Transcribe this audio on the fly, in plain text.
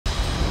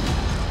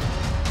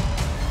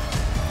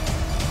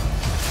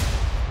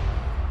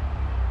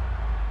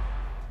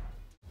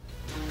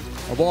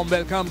A warm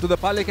welcome to the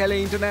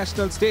Pallekele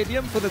International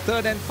Stadium for the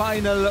third and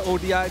final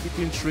ODI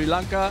between Sri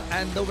Lanka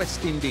and the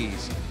West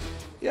Indies.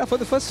 Yeah, for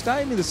the first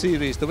time in the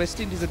series, the West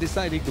Indies are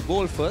deciding to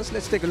bowl first.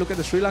 Let's take a look at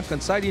the Sri Lankan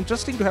side.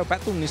 Interesting to have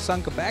Pathum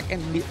Nissanka back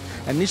and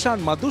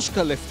Nishan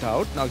Madhushka left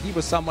out. Now, he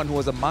was someone who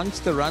was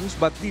amongst the runs,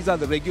 but these are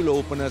the regular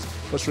openers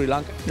for Sri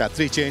Lanka. Yeah,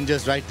 3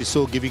 changes, rightly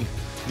so, giving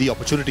the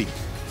opportunity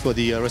for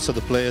the rest of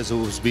the players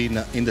who's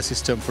been in the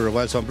system for a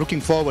while. So I'm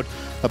looking forward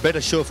a better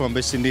show from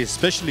West Indies,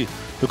 especially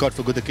look out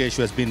for Gudakesh,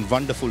 who has been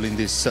wonderful in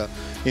this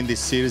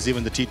series,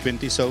 even the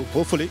T20. So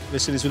hopefully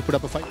West Indies will put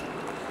up a fight.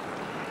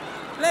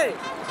 Play.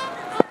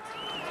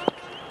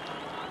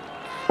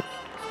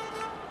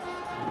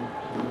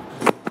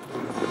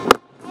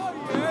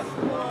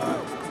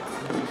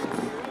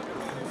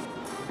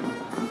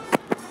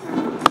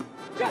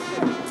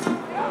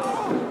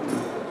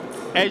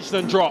 Edged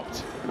and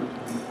dropped.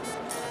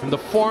 And the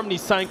form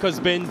Nissanka's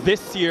been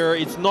this year,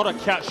 it's not a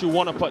catch you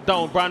want to put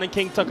down. Brandon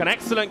King took an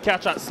excellent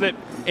catch at slip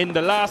in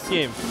the last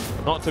game.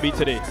 Not to be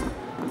today.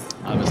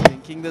 I was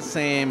thinking the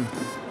same.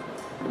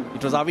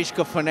 It was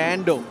Avishka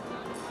Fernando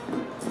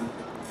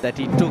that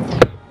he took.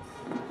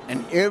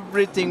 And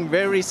everything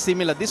very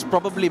similar. This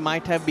probably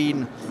might have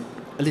been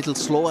a little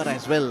slower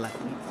as well.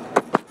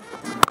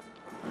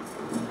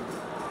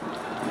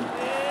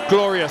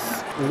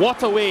 Glorious.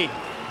 What a way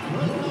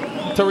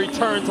to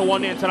return to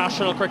one-day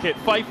international cricket.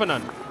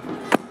 5-0.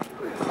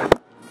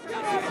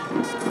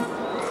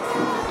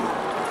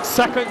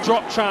 Second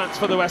drop chance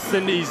for the West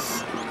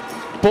Indies.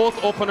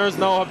 Both openers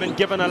now have been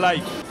given a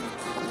life.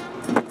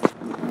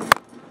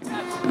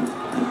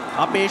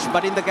 Apesh,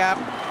 but in the gap.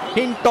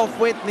 Hint off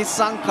with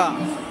Nissanka.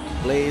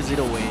 Plays it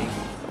away.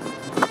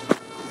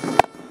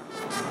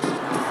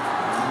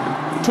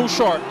 Too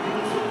short.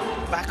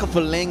 Back of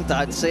a length,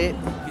 I'd say.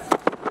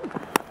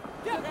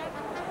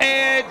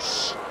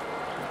 Edge.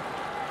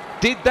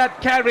 Did that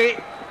carry?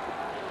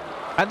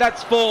 And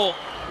that's 4.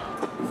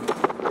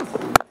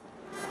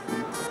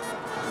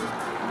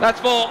 That's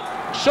 4.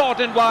 Short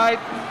and wide.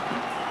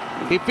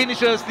 He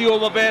finishes the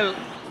over well.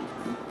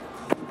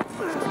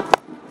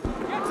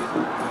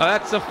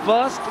 That's the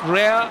first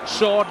rare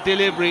short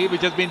delivery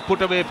which has been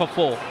put away for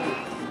 4.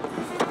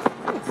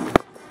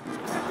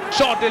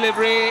 Short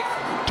delivery.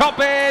 Top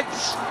edge.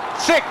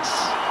 6.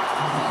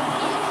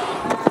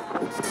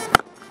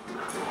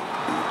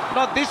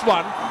 Not this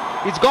one.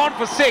 It's gone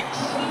for 6.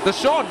 The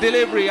short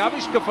delivery,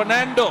 Avishka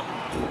Fernando.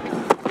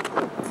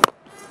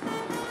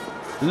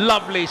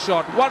 Lovely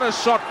shot. What a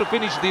shot to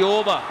finish the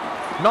over.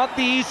 Not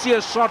the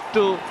easiest shot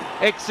to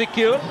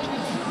execute.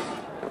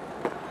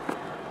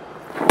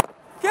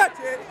 Catch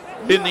it.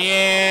 In the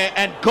air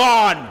and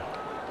gone.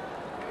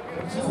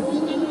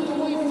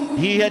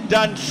 He had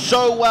done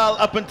so well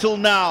up until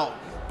now.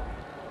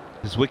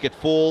 His wicket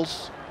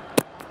falls.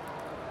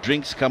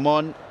 Drinks come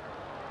on.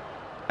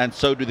 And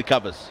so do the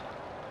covers.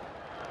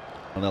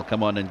 And they'll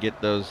come on and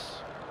get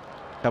those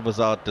covers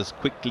out as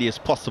quickly as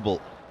possible.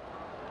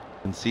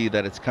 And see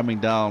that it's coming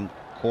down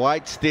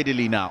quite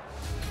steadily now.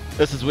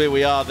 This is where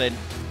we are then.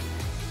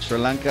 Sri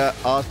Lanka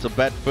asked to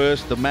bat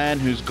first. The man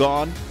who's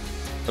gone,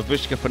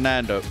 Avishka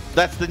Fernando.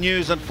 That's the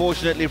news,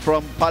 unfortunately,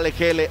 from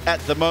Pallekele at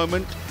the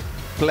moment.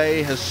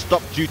 Play has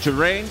stopped due to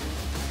rain.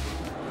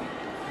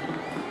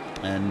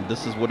 And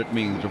this is what it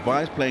means.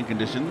 Revised playing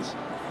conditions.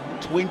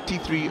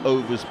 23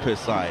 overs per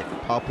side.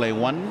 Power play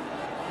 1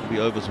 will be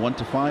overs 1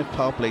 to 5.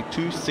 Power play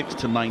 2, 6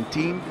 to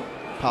 19.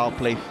 Power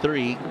play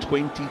 3,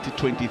 20 to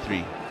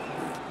 23.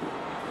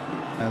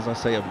 As I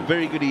say, a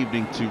very good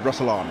evening to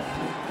Russell Arnold.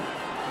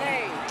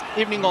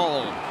 Evening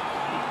all.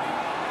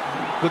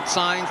 Good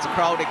signs, the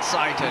crowd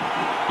excited.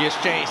 Here's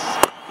Chase.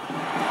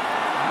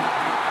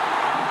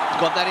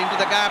 Got that into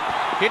the gap.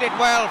 Hit it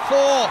well.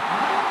 4.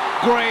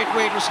 Great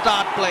way to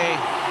start play.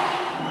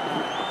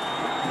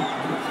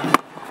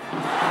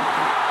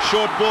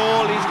 Short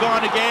ball, he's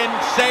gone again,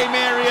 same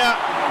area,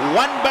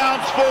 1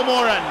 bounce, 4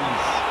 more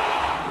runs.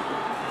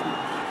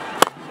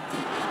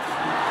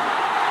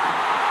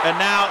 And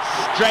now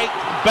straight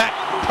back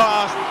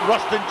past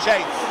Roston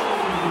Chase.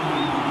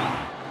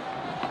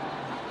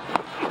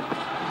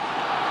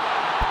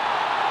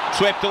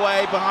 Swept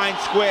away behind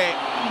square.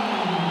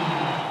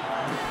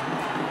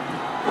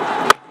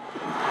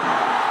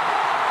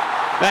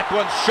 That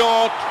one's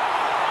short.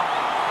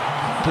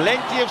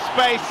 Plenty of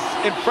space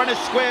in front of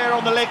square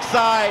on the leg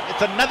side.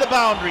 It's another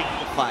boundary.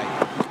 5.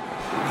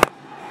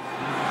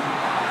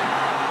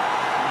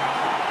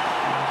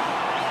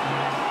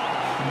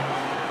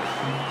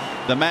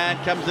 The man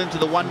comes into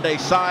the one-day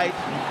side,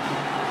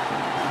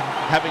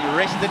 having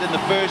rested in the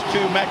first 2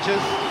 matches,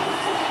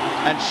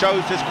 and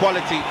shows his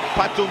quality.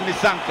 Pathum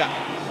Nissanka.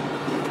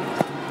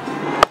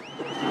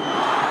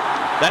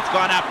 That's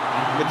gone up.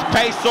 It's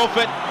pace off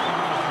it.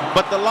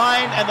 But the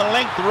line and the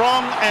length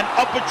wrong, and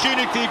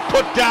opportunity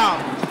put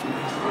down.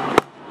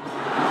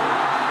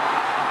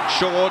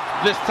 Short,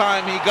 this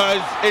time he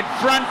goes in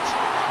front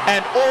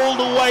and all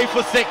the way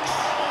for 6.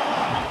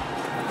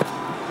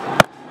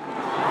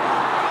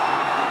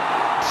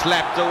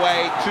 Slapped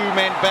away, 2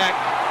 men back,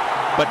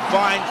 but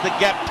finds the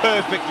gap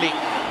perfectly.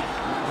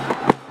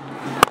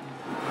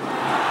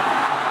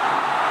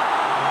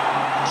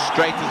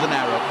 straight as an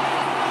arrow.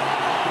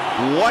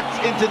 What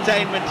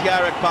entertainment here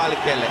at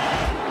Palikele.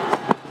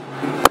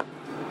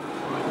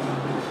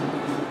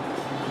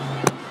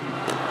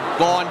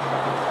 Gone.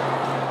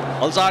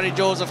 Alzari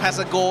Joseph has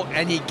a go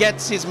and he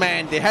gets his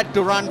man. They had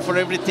to run for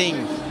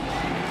everything.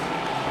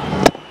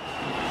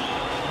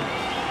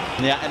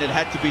 Yeah, and it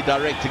had to be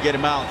direct to get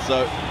him out,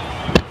 so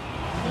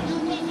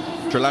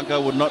Sri Lanka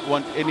would not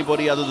want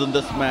anybody other than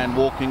this man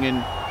walking in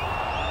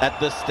at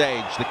this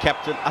stage, the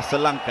captain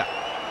Asalanka.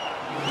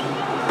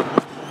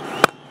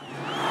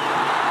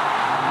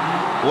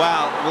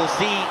 Well, we'll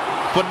see.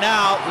 For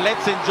now,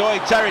 let's enjoy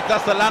Charit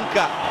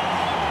Asalanka.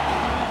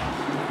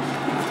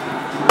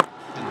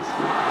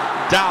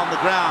 Down the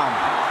ground.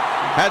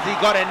 Has he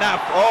got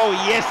enough? Oh,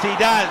 yes, he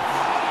does.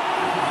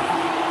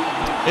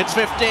 It's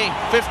 50.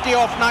 50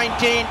 off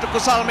 19 to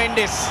Kusal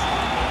Mendis.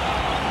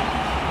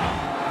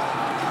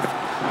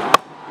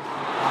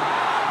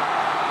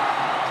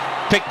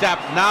 Picked up.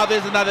 Now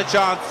there's another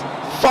chance.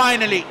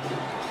 Finally.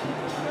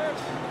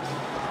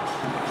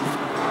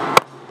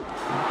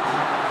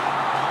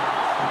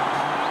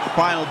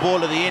 Final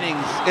ball of the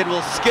innings. It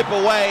will skip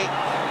away,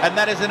 and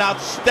that is an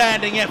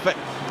outstanding effort.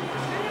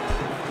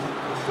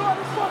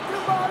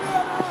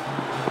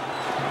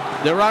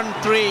 They run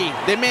 3.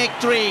 They make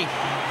 3.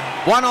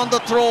 1 on the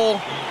throw.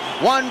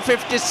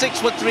 156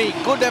 for 3.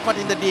 Good effort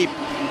in the deep.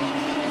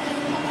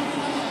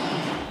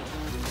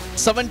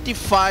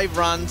 75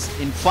 runs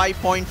in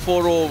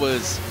 5.4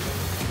 overs.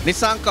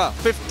 Nissanka,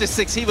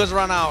 56. He was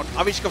run out.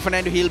 Avishka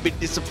Fernando, he'll be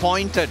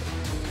disappointed.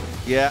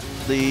 Yeah,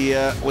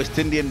 the West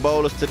Indian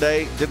bowlers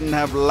today didn't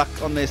have luck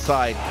on their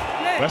side.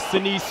 West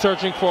Indies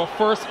searching for a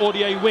first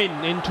ODI win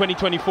in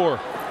 2024.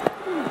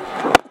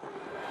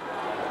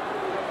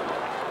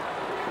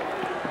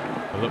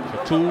 A look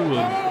for 2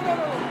 will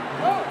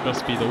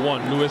just be the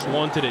one. Lewis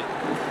wanted it.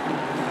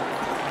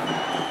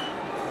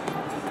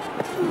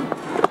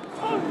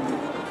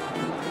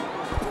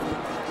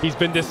 He's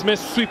been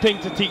dismissed sweeping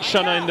to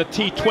Tikshana in the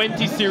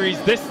T20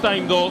 series. This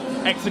time though,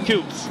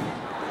 executes.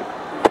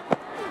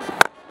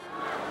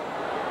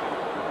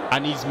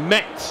 And he's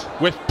met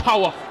with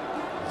power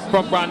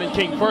from Brandon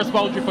King. First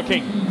boundary for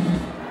King.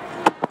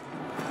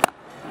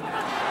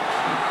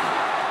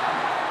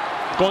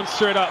 Gone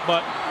straight up,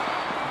 but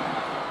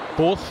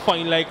both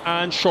fine leg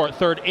and short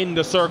third in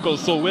the circle.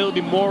 So will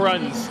be more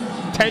runs.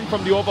 10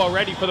 from the over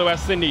already for the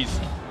West Indies.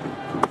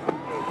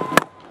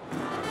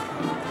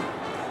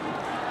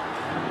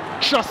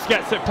 Just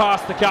gets it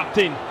past the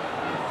captain.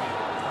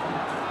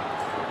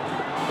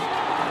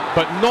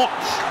 But not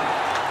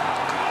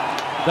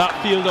that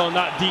field on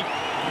that deep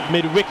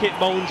mid-wicket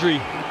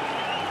boundary.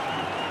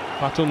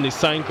 Pathum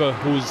Nissanka,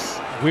 who's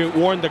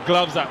worn the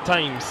gloves at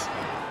times.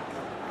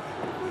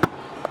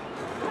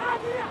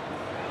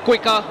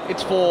 Quicker,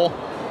 it's 4.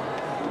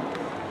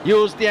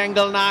 Used the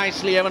angle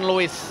nicely, Evin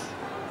Lewis.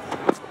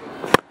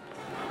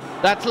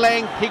 That's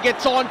length, he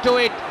gets onto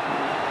it.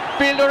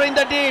 Fielder in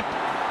the deep.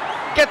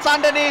 Gets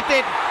underneath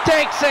it,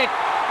 takes it.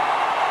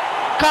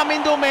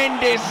 Coming to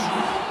Mendis.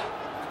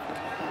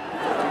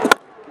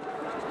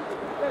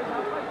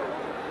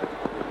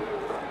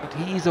 But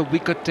he's a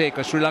wicket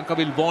taker. Sri Lanka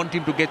will want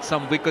him to get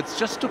some wickets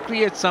just to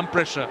create some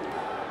pressure.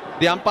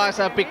 The umpires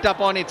have picked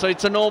up on it, so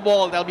it's a no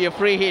ball. There'll be a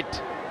free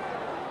hit.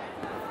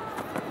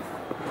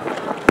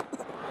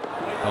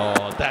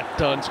 Oh, that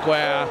turn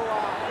square.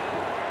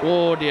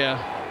 Oh dear.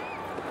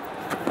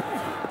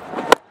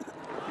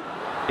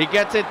 He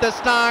gets it this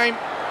time.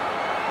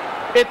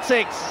 It's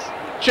 6.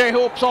 Shea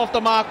Hoops off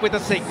the mark with a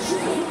 6.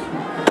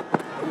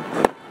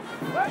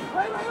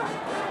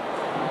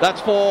 That's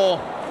 4.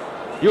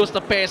 Used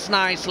the pace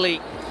nicely.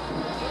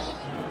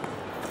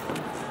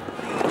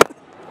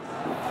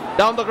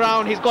 Down the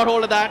ground, he's got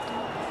hold of that.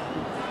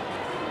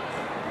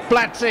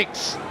 Flat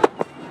 6.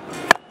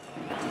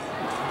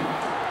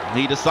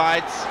 He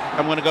decides,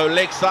 I'm going to go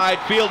leg side,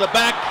 fielder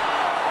back.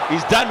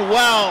 He's done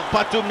well,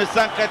 Pathum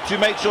Nissanka, to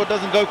make sure it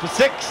doesn't go for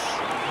 6.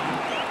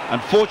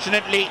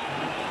 Unfortunately,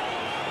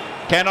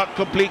 cannot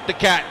complete the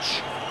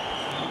catch.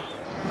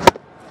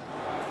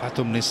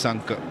 Pathum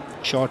Nissanka,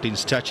 short in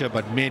stature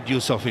but made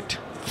use of it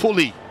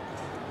fully.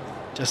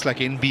 Just like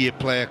NBA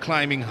player,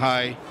 climbing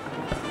high.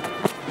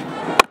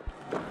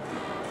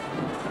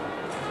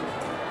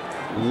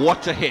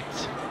 What a hit.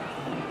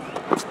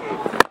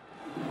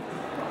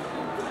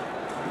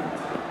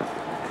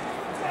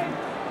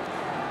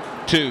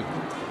 Two.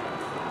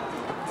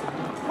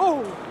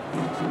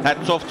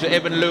 Hats off to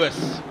Evin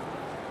Lewis.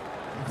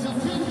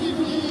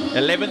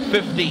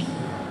 11:50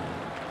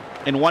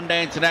 in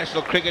one-day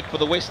international cricket for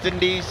the West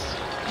Indies.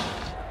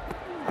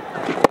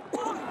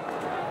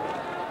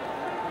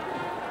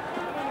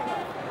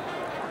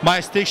 My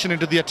station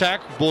into the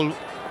attack. Ball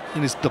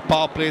in the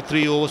power play,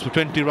 3 overs for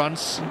 20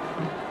 runs.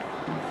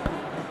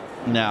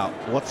 Now,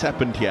 what's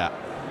happened here?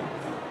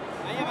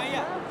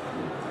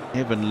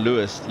 Evin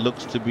Lewis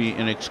looks to be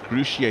in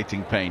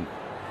excruciating pain.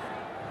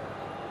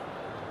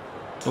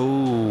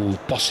 Oh,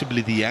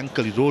 possibly the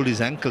ankle. He rolled his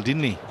ankle,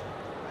 didn't he?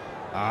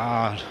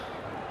 Ah,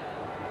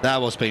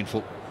 that was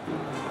painful.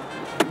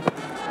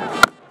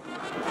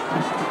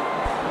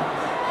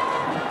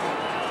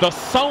 The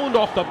sound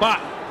off the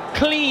bat,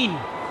 clean.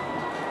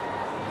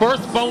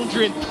 First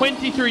boundary in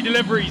 23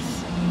 deliveries.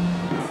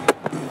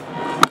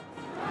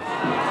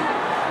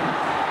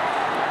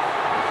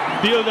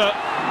 Fielder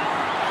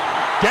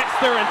gets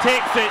there and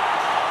takes it.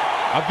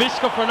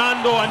 Avishka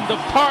Fernando, and the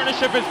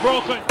partnership is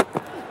broken.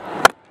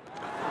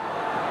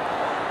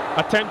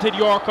 Attempted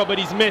Yorker, but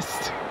he's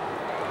missed.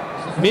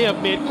 May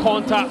have made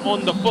contact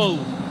on the full.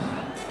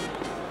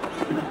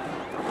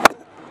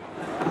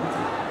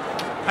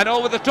 And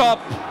over the top.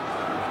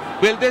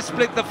 Will this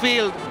split the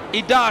field?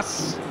 It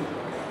does.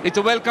 It's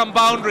a welcome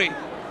boundary.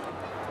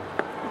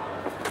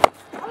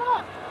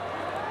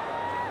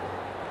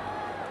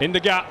 In the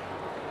gap.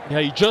 Yeah,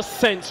 you just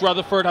sense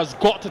Rutherford has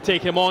got to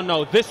take him on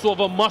now. This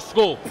over must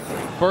go.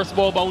 First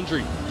ball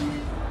boundary.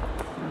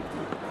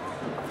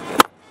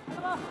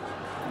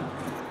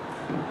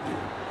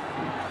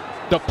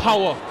 The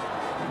power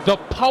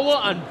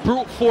and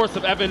brute force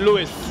of Evin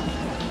Lewis.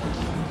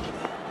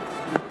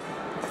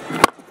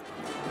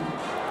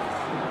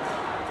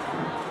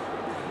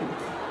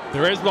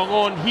 There is long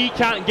on. He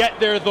can't get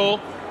there though.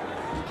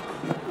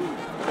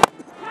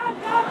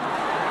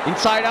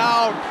 Inside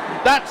out.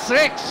 That's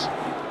 6.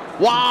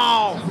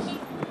 Wow.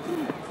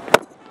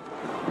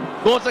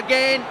 Goes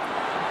again.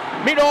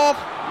 Mid off.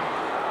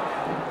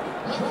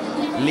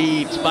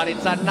 Leads, but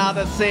it's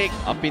another 6.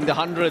 Up in the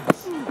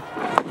hundreds.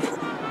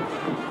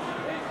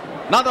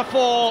 Another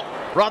 4.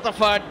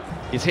 Rutherford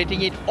is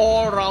hitting it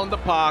all around the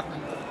park.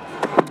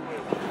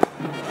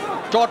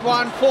 Short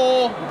one,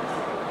 4.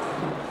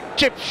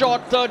 Chip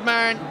shot, third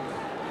man.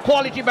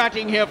 Quality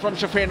batting here from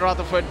Sherfane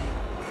Rutherford.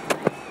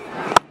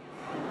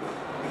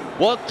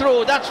 Work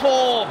through, that's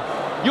 4.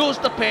 Use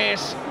the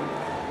pace.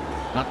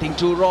 Nothing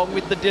too wrong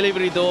with the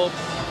delivery though.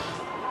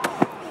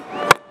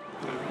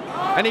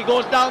 And he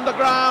goes down the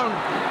ground.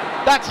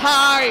 That's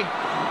high.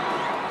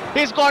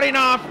 He's got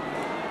enough.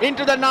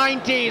 Into the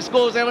 90s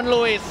goes Evin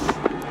Lewis.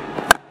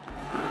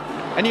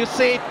 And you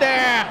see it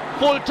there.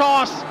 Full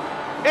toss.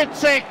 It's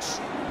 6.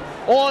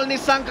 All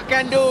Nissanka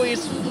can do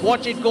is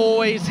watch it go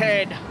over his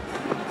head.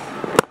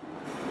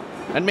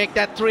 And make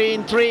that 3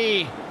 in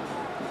 3.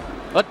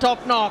 A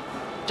top knock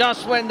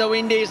just when the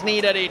Windies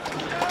needed it.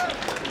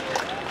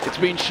 It's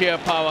been sheer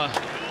power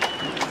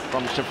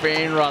from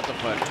Sherfane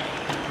Rutherford.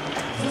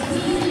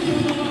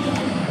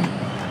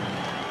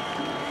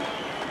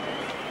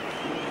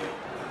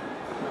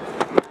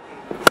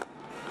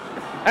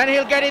 And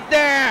he'll get it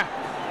there.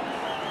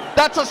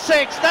 That's a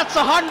 6. That's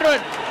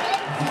 100.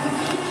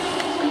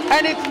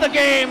 And it's the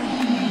game.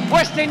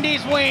 West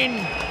Indies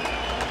win.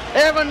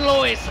 Evin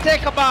Lewis,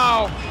 take a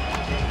bow.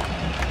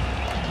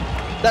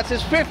 That's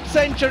his 5th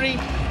century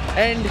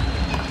and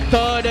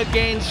 3rd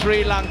against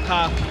Sri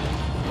Lanka.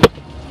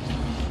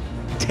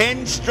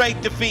 10 straight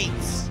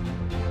defeats.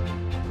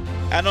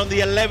 And on the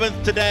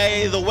 11th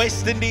today, the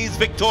West Indies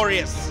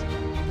victorious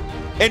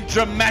in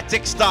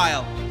dramatic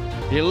style.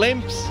 He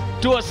limps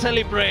to a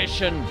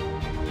celebration.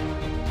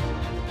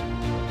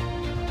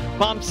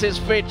 Pumps his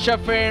feet,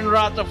 Sherfane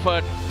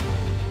Rutherford.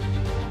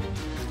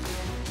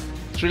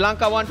 Sri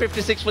Lanka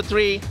 156 for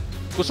 3.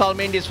 Kusal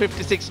Mendis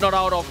 56 not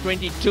out of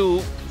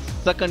 22.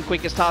 Second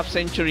quickest half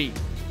century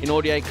in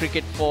ODI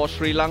cricket for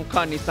Sri Lanka.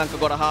 Nissanka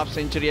got a half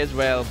century as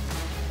well.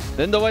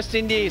 Then the West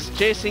Indies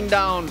chasing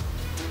down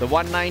the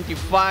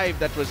 195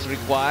 that was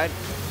required.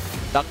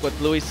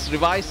 Duckworth Lewis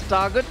revised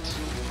target.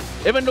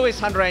 Evin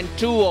Lewis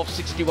 102 of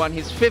 61,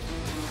 his 5th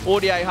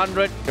ODI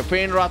 100.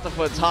 Sherfane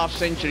Rutherford's half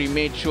century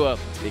made sure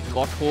they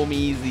got home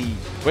easy.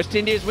 West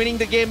Indies winning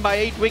the game by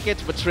 8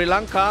 wickets, but Sri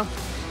Lanka,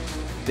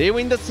 they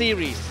win the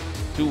series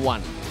 2-1.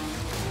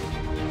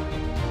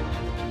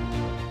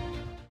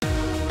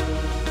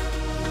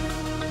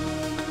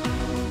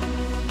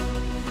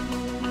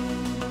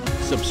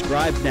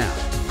 Subscribe now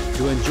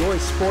to enjoy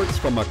sports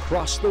from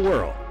across the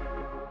world.